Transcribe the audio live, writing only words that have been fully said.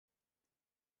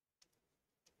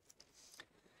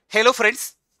Hello friends,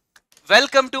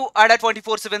 welcome to ADA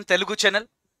 24/7 Telugu channel.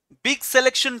 Big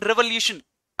selection revolution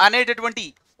అనేటటువంటి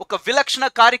ఒక విలక్షణ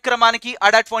కార్యక్రమానికి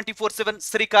ADA 24/7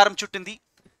 శ్రీకారం చుట్టింది.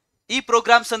 ఈ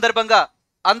ప్రోగ్రాం సందర్భంగా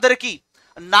అందరికీ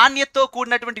నాణ్యతతో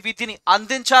కూడినటువంటి విద్యని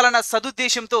అందించాలన్న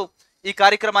సదుద్దేశంతో ఈ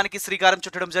కార్యక్రమానికి శ్రీకారం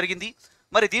చుట్టడం జరిగింది.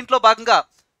 మరి దీంట్లో భాగంగా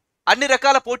అన్ని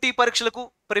రకాల పోటీ పరీక్షలకు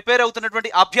ప్రిపేర్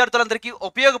అవుతున్నటువంటి అభ్యర్థులందరికీ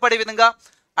ఉపయోగపడే విధంగా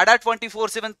ADA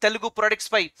 24/7 తెలుగు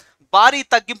ప్రొడక్ట్స్ పై భారీ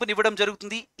తగ్గింపునివ్వడం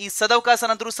జరుగుతుంది. ఈ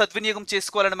సదవకాశాన్ని అందరూ సద్వినియోగం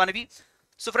చేసుకోవాలని మనవి.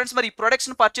 సో ఫ్రెండ్స్, మరి ఈ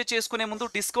ప్రొడక్ట్స్ని పర్చేజ్ చేసుకునే ముందు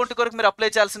డిస్కౌంట్ కొరకు మీరు అప్లై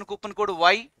చేయాల్సిన కూపన్ కోడ్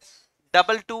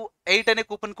Y228 అనే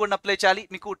కూపన్ కోడ్ని అప్లై చేయాలి.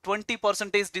 మీకు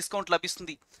 20% డిస్కౌంట్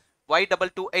లభిస్తుంది.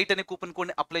 Y228 అనే కూపన్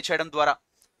కోడ్ని అప్లై చేయడం ద్వారా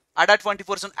ADA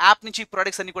 24/7 యాప్ నుంచి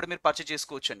ప్రొడక్ట్స్ అన్ని కూడా మీరు పర్చేజ్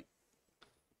చేసుకోవచ్చు అని.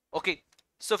 ఓకే,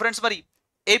 సో ఫ్రెండ్స్, మరి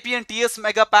AP and TS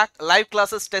mega pack live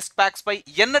classes test packs పై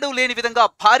ఎన్నడూ లేని విధంగా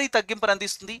భారీ తగ్గింపును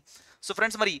అందిస్తుంది. సో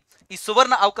ఫ్రెండ్స్, మరి ఈ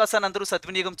సువర్ణ అవకాశాన్ని అందరూ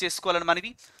సద్వినియోగం చేసుకోవాలని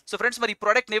మనవి. సో ఫ్రెండ్స్, మరి ఈ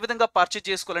ప్రోడక్ట్ని ఏ విధంగా పర్చేజ్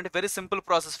చేసుకోవాలంటే వెరీ సింపుల్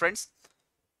ప్రాసెస్ ఫ్రెండ్స్.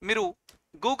 మీరు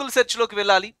గూగుల్ సెర్చ్లోకి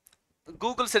వెళ్ళాలి.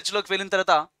 గూగుల్ సెర్చ్లోకి వెళ్ళిన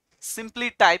తర్వాత సింప్లీ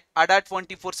టైప్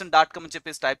ADA24/7.com అని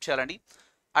చెప్పేసి టైప్ చేయాలండి.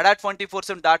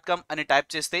 ADA24/7.com అని టైప్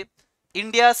చేస్తే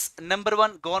India's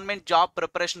 #1 government job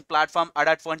preparation platform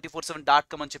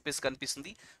ADA24/7.com అని చెప్పేసి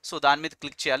కనిపిస్తుంది. సో దాని మీద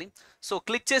క్లిక్ చేయాలి. సో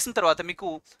క్లిక్ చేసిన తర్వాత మీకు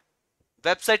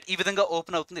వెబ్సైట్ ఈ విధంగా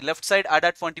ఓపెన్ అవుతుంది. లెఫ్ట్ సైడ్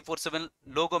ADA24/7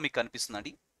 లోగో మీకు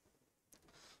కనిపిస్తుందండి.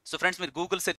 సో ఫ్రెండ్స్, మీరు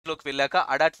గూగుల్ సెర్చ్లోకి వెళ్ళాక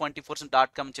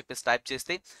ADA24/7.com అని చెప్పేసి టైప్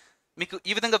చేస్తే మీకు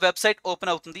ఈ విధంగా వెబ్సైట్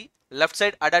ఓపెన్ అవుతుంది. లెఫ్ట్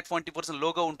సైడ్ ADA24/7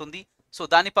 లోగో ఉంటుంది. సో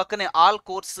దాని పక్కనే ఆల్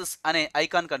కోర్సెస్ అనే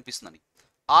ఐకాన్ కనిపిస్తుందండి.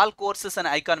 ఆల్ కోర్సెస్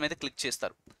అనే ఐకాన్ మీద క్లిక్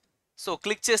చేస్తారు. సో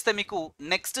క్లిక్ చేస్తే మీకు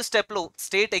నెక్స్ట్ స్టెప్లో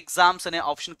స్టేట్ ఎగ్జామ్స్ అనే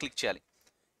ఆప్షన్ క్లిక్ చేయాలి.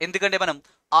 ఎందుకంటే మనం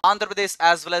Andhra Pradesh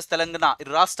as well as Telangana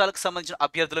రాష్ట్రాలకు సంబంధించిన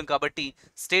అభ్యర్థులం కాబట్టి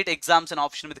స్టేట్ ఎగ్జామ్స్ అనే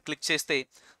ఆప్షన్ మీద క్లిక్ చేస్తే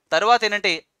తర్వాత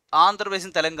ఏంటంటే ఆంధ్రప్రదేశ్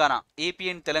తెలంగాణ AP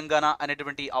అండ్ తెలంగాణ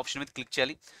అనేటువంటి ఆప్షన్ మీద క్లిక్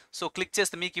చేయాలి. సో క్లిక్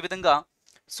చేస్తే మీకు ఈ విధంగా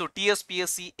so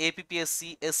TSPSC, APPSC,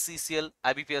 SCCL,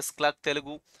 IBPS, Clerk,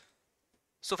 Telugu.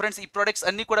 So friends, ఈ ప్రొడక్ట్స్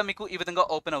అన్నీ కూడా మీకు ఈ విధంగా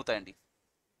ఓపెన్ అవుతాయండి.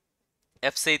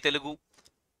 FCI తెలుగు,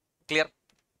 క్లియర్,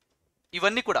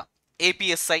 ఇవన్నీ కూడా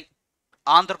APSI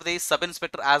Andhra Pradesh sub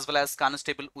inspector as well as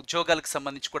constable ఉద్యోగాలకు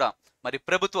సంబంధించి కూడా మరి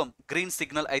ప్రభుత్వం గ్రీన్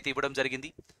సిగ్నల్ అయితే ఇవ్వడం జరిగింది.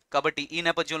 కాబట్టి ఈ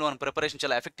నేపథ్యంలో మనం ప్రిపరేషన్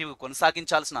చాలా ఎఫెక్టివ్గా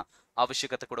కొనసాగించాల్సిన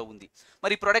ఆవశ్యకత కూడా ఉంది.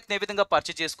 మరి ఈ ప్రోడక్ట్ని ఏ విధంగా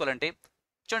పర్చేజ్ చేసుకోవాలంటే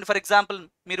చూడండి, ఫర్ ఎగ్జాంపుల్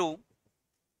మీరు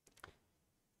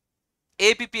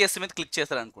APPSC మీద క్లిక్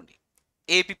చేస్తారనుకోండి.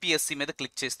 APPSC మీద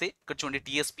క్లిక్ చేస్తే ఇక్కడ చూడండి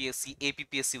TSPSC,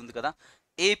 APPSC ఉంది కదా.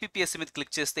 APPSC మీద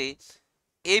క్లిక్ చేస్తే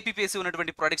APPSC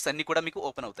ఉన్నటువంటి ప్రోడక్ట్స్ అన్నీ కూడా మీకు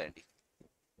ఓపెన్ అవుతాయండి.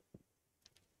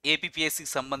 APPSCకి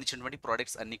సంబంధించినటువంటి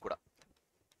ప్రోడక్ట్స్ అన్నీ కూడా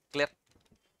క్లియర్.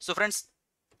 సో ఫ్రెండ్స్,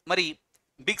 మరి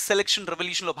బిగ్ సెలెక్షన్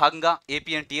రెవల్యూషన్లో భాగంగా AP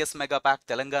and TS mega pack,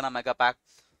 Telangana mega pack,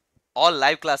 all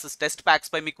live classes test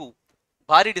packs పై మీకు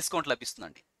భారీ డిస్కౌంట్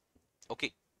లభిస్తుందండి. ఓకే,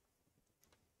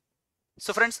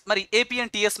 సో ఫ్రెండ్స్, మరి AP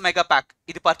and TS mega pack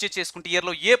ఇది పర్చేజ్ చేసుకుంటే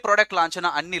ఇయర్లో ఏ ప్రోడక్ట్ లాంచ్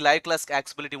అయినా అన్ని లైవ్ క్లాస్కి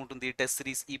యాక్సెసిబిలిటీ ఉంటుంది. టెస్ట్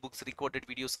సిరీస్, ఈ బుక్స్, రికార్డెడ్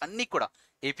వీడియోస్ అన్నీ కూడా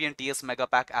AP and TS mega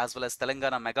pack as well as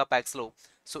Telangana mega ప్యాక్స్లో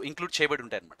so include చేయబడి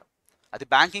ఉంటాయి అనమాట. అది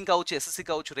బ్యాంకింగ్ కావచ్చు, SSC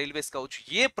కావచ్చు, రైల్వేస్ కావచ్చు,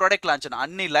 ఏ ప్రోడక్ట్ లాంచ్ అయినా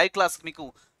అన్ని లైవ్ క్లాస్కి మీకు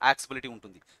యాక్సెసిబిలిటీ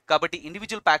ఉంటుంది. కాబట్టి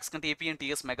ఇండివిజువల్ ప్యాక్స్ కంటే AP and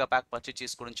TS mega pack purchase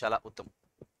చేసుకోవడం చాలా ఉత్తమం.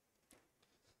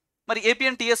 మరి AP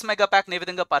and TS మెగా ప్యాక్ని ఏ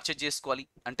విధంగా పర్చేజ్ చేసుకోవాలి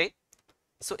అంటే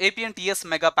so AP and TS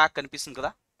mega pack కనిపిస్తుంది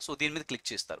కదా. సో దీని మీద క్లిక్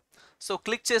చేస్తారు. సో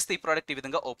క్లిక్ చేస్తే ఈ ప్రోడక్ట్ ఈ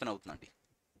విధంగా ఓపెన్ అవుతుందండి.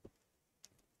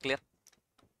 క్లియర్.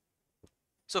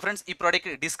 సో ఫ్రెండ్స్, ఈ ప్రోడక్ట్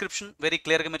డిస్క్రిప్షన్ వెరీ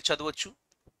క్లియర్గా మీరు చదవచ్చు.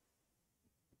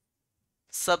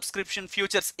 సబ్స్క్రిప్షన్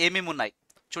ఫ్యూచర్స్ ఏమేమి ఉన్నాయి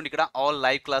చూడండి. ఇక్కడ ఆల్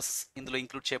లైవ్ క్లాసెస్ ఇందులో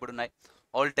ఇంక్లూడ్ చేయబడి ఉన్నాయి.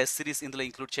 ఆల్ టెస్ట్ సిరీస్ ఇందులో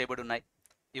ఇంక్లూడ్ చేయబడి ఉన్నాయి.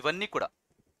 ఇవన్నీ కూడా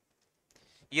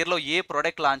ఇయర్లో ఏ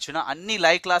ప్రోడక్ట్ లాంచ్ అయినా అన్ని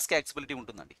లైవ్ క్లాస్కి యాక్సెసిబిలిటీ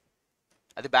ఉంటుందండి.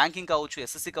 అది బ్యాంకింగ్ కావచ్చు,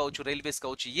 SSC కావచ్చు, రైల్వేస్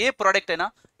కావచ్చు, ఏ ప్రోడక్ట్ అయినా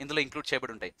ఇందులో ఇంక్లూడ్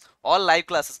చేయబడి ఉంటాయి. ఆల్ లైవ్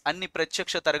క్లాసెస్, అన్ని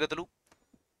ప్రత్యక్ష తరగతులు,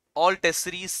 all test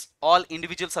series, all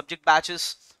individual subject batches,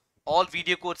 all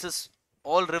video courses,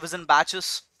 all revision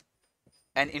batches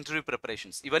and interview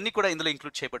preparations ఇవన్నీ కూడా ఇందులో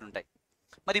ఇంక్లూడ్ చేయబడి ఉంటాయి.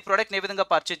 మరి ఈ ప్రోడక్ట్ని ఏ విధంగా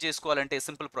పర్చేజ్ చేసుకోవాలంటే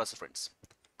సింపుల్ ప్రాసెస్ ఫ్రెండ్స్.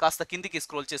 కాస్త కిందికి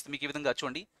స్క్రోల్ చేస్తే మీకు ఈ విధంగా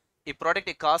చూడండి, ఈ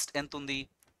ప్రోడక్ట్ కాస్ట్ ఎంత ఉంది,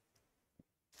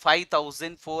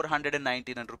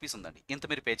 5499 రూపీస్ ఉందండి. ఇంత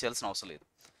మీరు పే చేయాల్సిన అవసరం లేదు.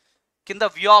 కింద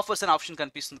వ్యూ ఆఫర్స్ అనే ఆప్షన్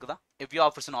కనిపిస్తుంది కదా. ఈ వ్యూ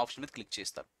ఆఫర్స్ అనే ఆప్షన్ మీద క్లిక్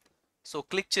చేస్తారు. సో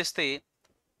క్లిక్ చేస్తే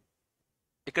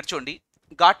ఇక్కడ చూడండి,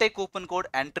 got a coupon code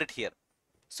entered here.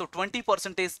 So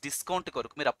 20% discount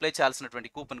కొరకు మీరు అప్లై చేయాల్సినటువంటి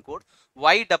కూపన్ కోడ్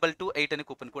Y228 అనే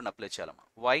కూపన్ కోడ్ని అప్లై చేయాలమ్మా.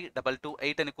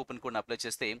 Y228 అనే కూపన్ కోడ్ని అప్లై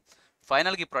చేస్తే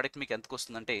ఫైనల్గా ఈ ప్రోడక్ట్ మీకు ఎంతకు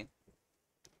వస్తుందంటే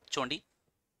చూడండి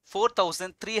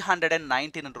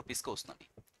 4399 రూపీస్కి వస్తుందండి.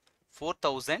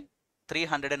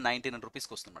 4399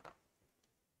 రూపీస్కి వస్తుందన్నమాట.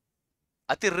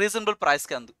 అతి రీజనబుల్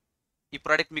ప్రైస్కి ఈ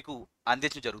ప్రోడక్ట్ మీకు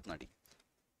అందించడం జరుగుతుందండి.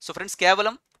 సో ఫ్రెండ్స్,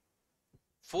 కేవలం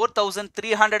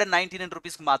 4,399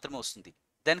 రూపీస్కి మాత్రమే వస్తుంది.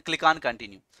 Then click on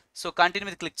continue. So continue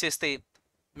మీద క్లిక్ చేస్తే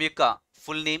మీ యొక్క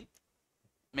ఫుల్ నేమ్,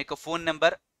 మీ యొక్క ఫోన్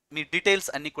నెంబర్, మీ డీటెయిల్స్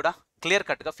అన్నీ కూడా క్లియర్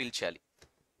కట్గా ఫిల్ చేయాలి.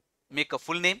 మీ యొక్క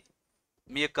ఫుల్ నేమ్,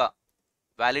 మీ యొక్క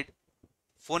valid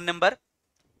phone number,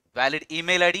 valid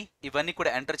email ID ఇవన్నీ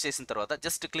కూడా ఎంటర్ చేసిన తర్వాత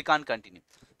just click on continue.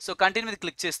 So continue మీద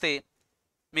క్లిక్ చేస్తే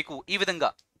మీకు ఈ విధంగా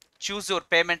చూస్ యువర్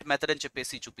పేమెంట్ మెథడ్ అని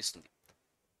చెప్పేసి చూపిస్తుంది.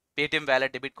 Paytm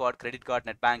wallet, debit card, credit card,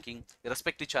 net banking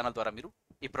respective channel ద్వారా మీరు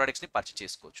ఈ ప్రోడక్ట్స్ని పర్చేస్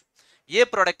చేసుకోవచ్చు. ఏ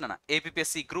ప్రోడక్ట్ అన్న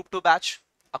ఏపీపీఎస్సీ గ్రూప్ 2 బ్యాచ్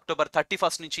అక్టోబర్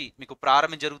 31 నుంచి మీకు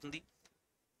ప్రారంభం జరుగుతుంది.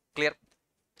 క్లియర్.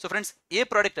 సో ఫ్రెండ్స్, ఏ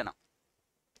ప్రోడక్ట్ అయినా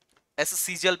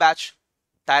ఎస్ఎస్సీజీఎల్ బ్యాచ్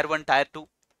టైర్ 1, టైర్ 2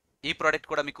 ఈ ప్రోడక్ట్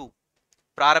కూడా మీకు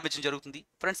ప్రారంభించడం జరుగుతుంది.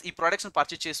 ఫ్రెండ్స్, ఈ ప్రోడక్ట్స్ని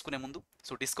పర్చేస్ చేసుకునే ముందు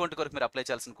సో డిస్కౌంట్ కొరకు మీరు అప్లై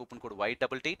చేయాల్సిన కూపన్ కోడ్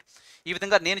Y88. ఈ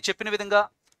విధంగా నేను చెప్పిన విధంగా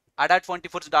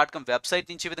ADA24.com వెబ్సైట్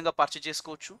నుంచి ఈ విధంగా పర్చేస్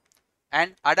చేసుకోవచ్చు.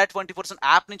 అండ్ ADA24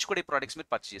 యాప్ నుంచి కూడా ఈ ప్రోడక్ట్స్ మీరు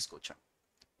పర్చేస్ చేసుకోవచ్చు.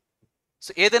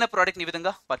 సో ఏదైనా ప్రోడక్ట్ని ఈ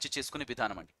విధంగా పర్చేస్ చేసుకునే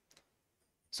విధానం అండి.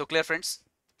 So clear friends,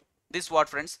 this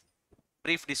what friends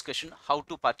brief discussion how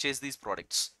to purchase these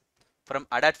products from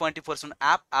ADA24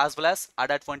 app as well as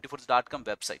ADA24.com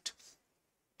website.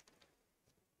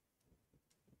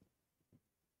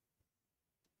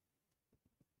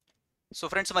 So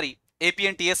friends, మరి AP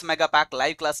and TS mega pack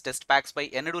live class test packs పై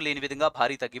ఎన్నడూ లేని విధంగా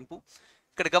భారీ తగ్గింపు.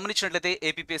 ఇక్కడ గమనించినట్లయితే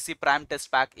APPSC prime test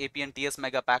pack, AP and TS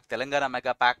mega pack, Telangana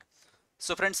mega pack.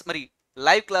 So friends, మరి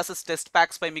live classes test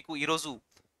packs పై మీకు ఈరోజు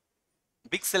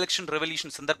బిగ్ సెలెక్షన్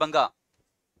రెవల్యూషన్ సందర్భంగా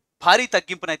భారీ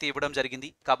తగ్గింపునైతే ఇవ్వడం జరిగింది.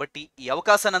 కాబట్టి ఈ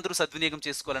అవకాశాన్ని అందరూ సద్వినియోగం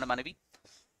చేసుకోవాలని మనవి.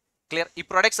 క్లియర్. ఈ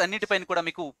ప్రొడక్ట్స్ అన్నిటిపైన కూడా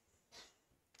మీకు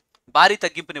భారీ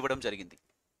తగ్గింపుని ఇవ్వడం జరిగింది.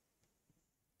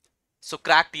 So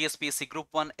crack TSPSC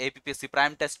group 1, APPSC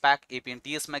prime test pack, AP and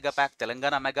TS mega pack,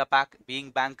 Telangana mega pack,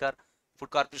 being banker,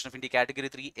 food corporation of India category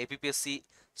 3, APPSC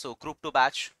so group 2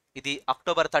 batch ఇది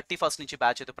అక్టోబర్ 31 నుంచి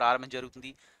బ్యాచ్ అయితే ప్రారంభం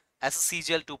జరుగుతుంది.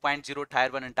 SSCGL 2.0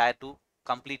 tyre 1 and tyre 2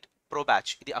 complete pro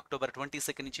batch ఇది October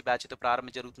 22 నుంచి batch అయితే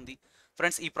ప్రారంభం జరుగుతుంది.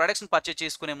 ఫ్రెండ్స్, ఈ ప్రొడక్ట్స్ని పర్చేస్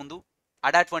చేసుకునే ముందు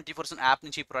ADA24 యాప్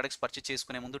నుంచి ఈ ప్రొడక్ట్స్ పర్చేస్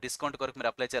చేసుకునే ముందు డిస్కౌంట్ కొరకు మీరు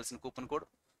అప్లై చేయాల్సిన కూపన్ కోడ్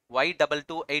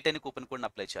Y228 అనే కూపన్ కోడ్ని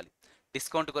అప్లై చేయాలి.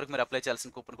 డిస్కౌంట్ కొరకు మీరు అప్లై చేయాల్సిన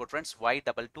కూపన్ కోడ్ ఫ్రెండ్స్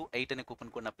Y228 అనే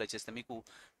కూపన్ కోడ్ని అప్లై చేస్తే మీకు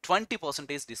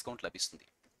 20% డిస్కౌంట్ లభిస్తుంది.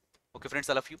 Okay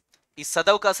friends, I love you. ఈ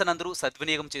సదవకాశాన్ని అందరూ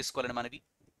సద్వినియోగం చేసుకోవాలని మనవి.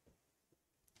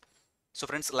 So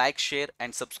friends, like, share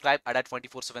and subscribe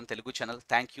ADA24/7 Telugu channel.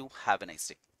 Thank you. Have a nice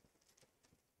day.